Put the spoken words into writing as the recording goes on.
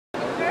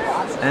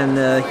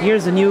And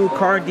here's a new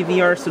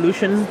Car-DVR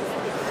solution,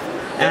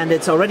 and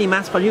it's already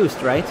mass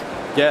produced, right?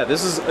 Yeah,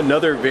 this is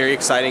another very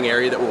exciting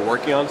area that we're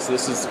working on. So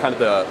this is kind of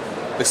the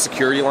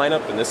security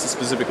lineup, and this is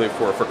specifically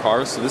for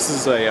cars. So this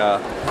is a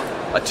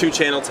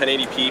 2-channel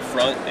 1080p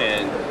front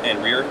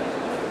and rear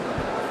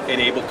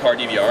enabled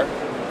Car-DVR.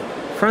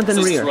 Front and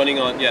rear. This is running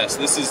on, so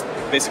this is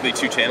basically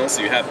 2 channels.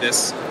 So you have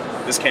this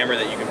camera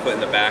that you can put in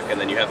the back,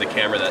 and then you have the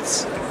camera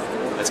that's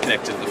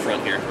connected to the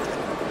front here.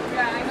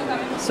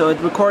 So it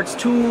records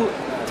 2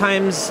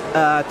 times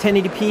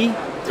 1080p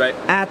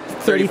at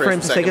 30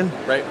 frames per second.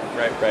 Right.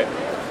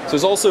 So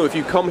there's also, if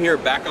you come here,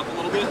 back up a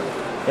little bit.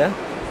 Yeah.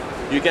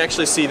 You can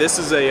actually see this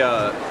is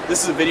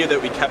a video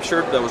that we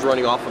captured that was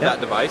running off of that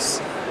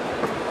device.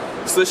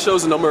 So this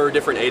shows a number of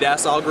different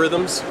ADAS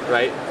algorithms,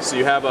 right? So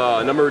you have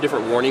a number of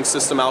different warning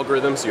system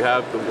algorithms. You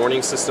have the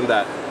warning system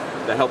that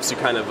helps you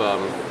kind of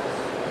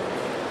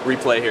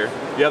replay here.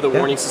 You have the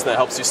warning system that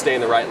helps you stay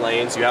in the right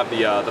lanes. You have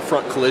the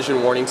front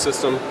collision warning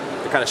system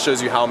that kind of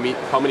shows you how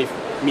many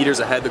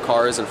meters ahead the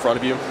car is in front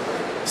of you.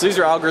 So these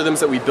are algorithms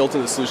that we built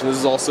into the solution. This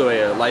is also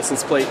a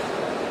license plate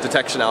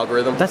detection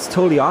algorithm. That's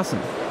totally awesome.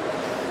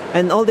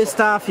 And all this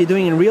stuff you're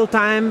doing in real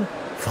time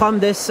from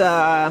this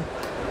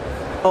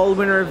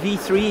Allwinner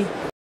V3.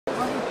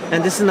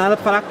 And this is another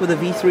product with a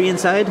V3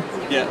 inside?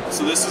 Yeah,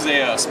 so this is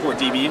a Sport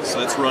DB, so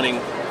that's running,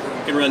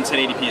 you can run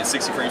 1080p at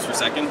 60 frames per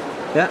second.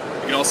 Yeah.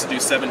 You can also do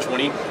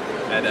 720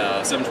 at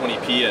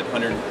 720p at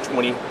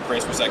 120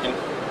 frames per second.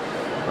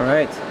 All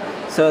right.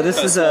 So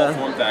this is a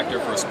form factor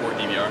for a Sport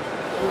DVR.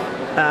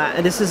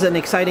 And this is an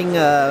exciting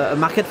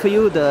market for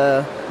you,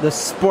 the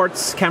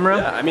sports camera?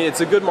 Yeah, I mean,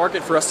 it's a good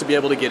market for us to be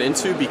able to get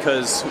into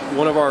because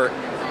one of our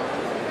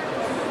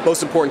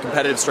most important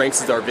competitive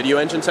strengths is our video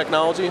engine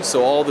technology.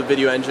 So all the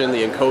video engine,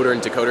 the encoder and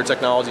decoder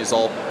technology is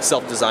all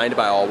self-designed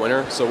by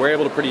Allwinner. So we're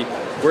able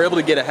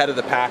to get ahead of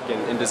the pack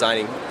in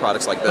designing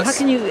products like this. Well, how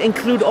can you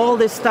include all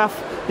this stuff?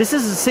 This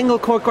is a single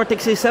core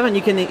Cortex-A7.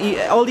 You can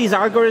all these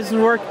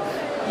algorithms work.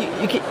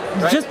 You can,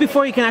 just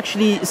before you can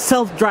actually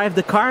self-drive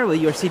the car with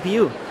your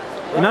CPU.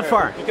 You're not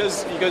far.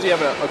 Because you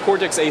have a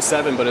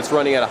Cortex-A7, but it's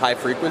running at a high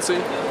frequency,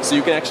 so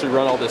you can actually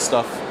run all this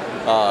stuff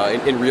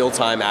in real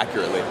time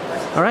accurately.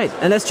 All right,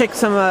 and let's check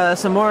some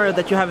more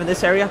that you have in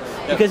this area.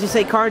 Because you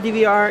say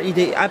Car-DVR, you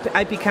do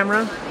IP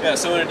camera. Yeah.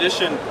 So in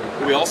addition,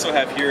 what we also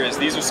have here is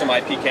these are some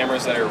IP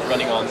cameras that are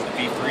running on the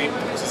V3.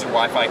 These are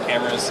Wi-Fi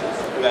cameras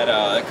that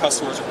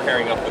customers are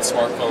pairing up with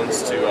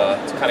smartphones to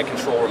kind of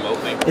control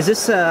remotely. Is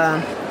this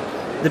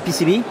the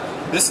PCB?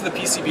 This is the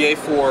PCBA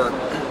for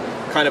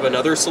kind of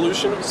another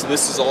solution. So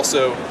this is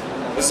also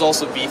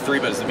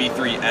V3, but it's the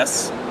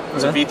V3S.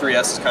 So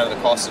V3S is kind of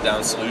the cost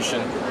down solution,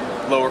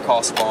 lower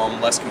cost BOM,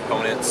 less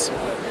components.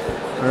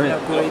 All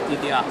right.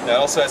 It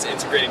also has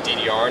integrated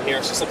DDR in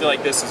here. So something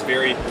like this is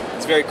very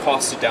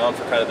costed down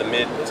for kind of the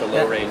mid to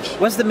low range.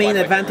 What's the main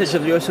advantage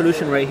of your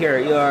solution right here?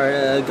 You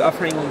are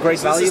offering great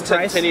value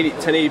price.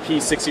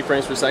 1080p 60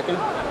 frames per second.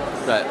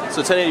 Right.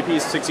 So 1080p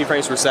 60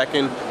 frames per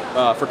second.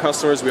 For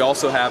customers, we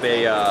also have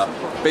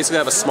basically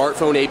have a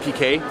smartphone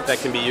APK that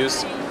can be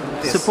used.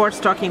 Supports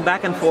talking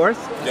back and forth.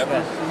 Yep.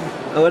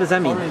 What does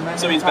that mean?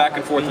 So it means back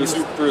and forth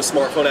through a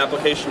smartphone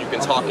application. You can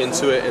talk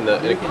into it, and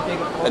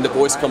the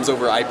voice comes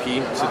over IP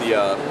to the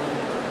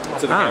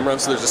camera.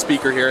 So there's a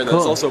speaker here, and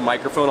there's also a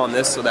microphone on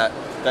this, so that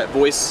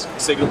voice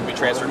signal can be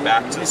transferred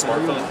back to the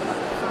smartphone.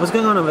 What's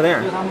going on over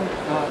there?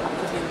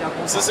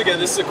 So this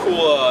is a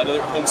cool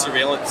another home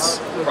surveillance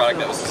product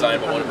that was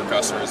designed by one of our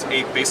customers,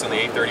 based on the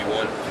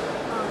A31.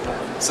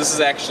 So this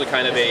is actually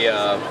kind of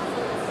a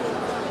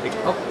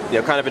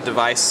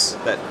device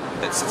that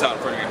sits out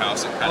in front of your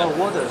house and kind of.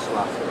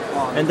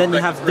 And then you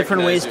have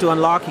different ways to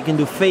unlock. You can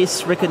do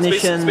face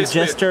recognition,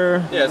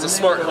 gesture. Yeah, it's a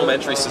smart home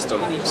entry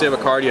system. So you have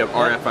a card, you have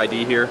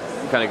RFID here.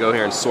 You kind of go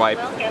here and swipe.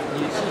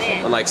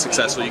 Unlike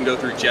successful, you can go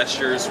through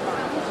gestures.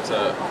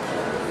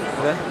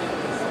 Okay.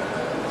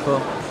 Cool.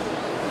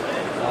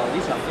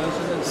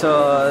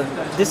 So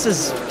this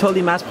is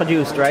totally mass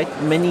produced, right?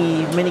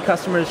 Many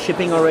customers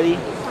shipping already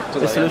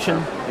the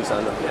solution.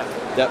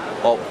 Yep,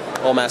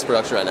 all mass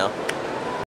production right now.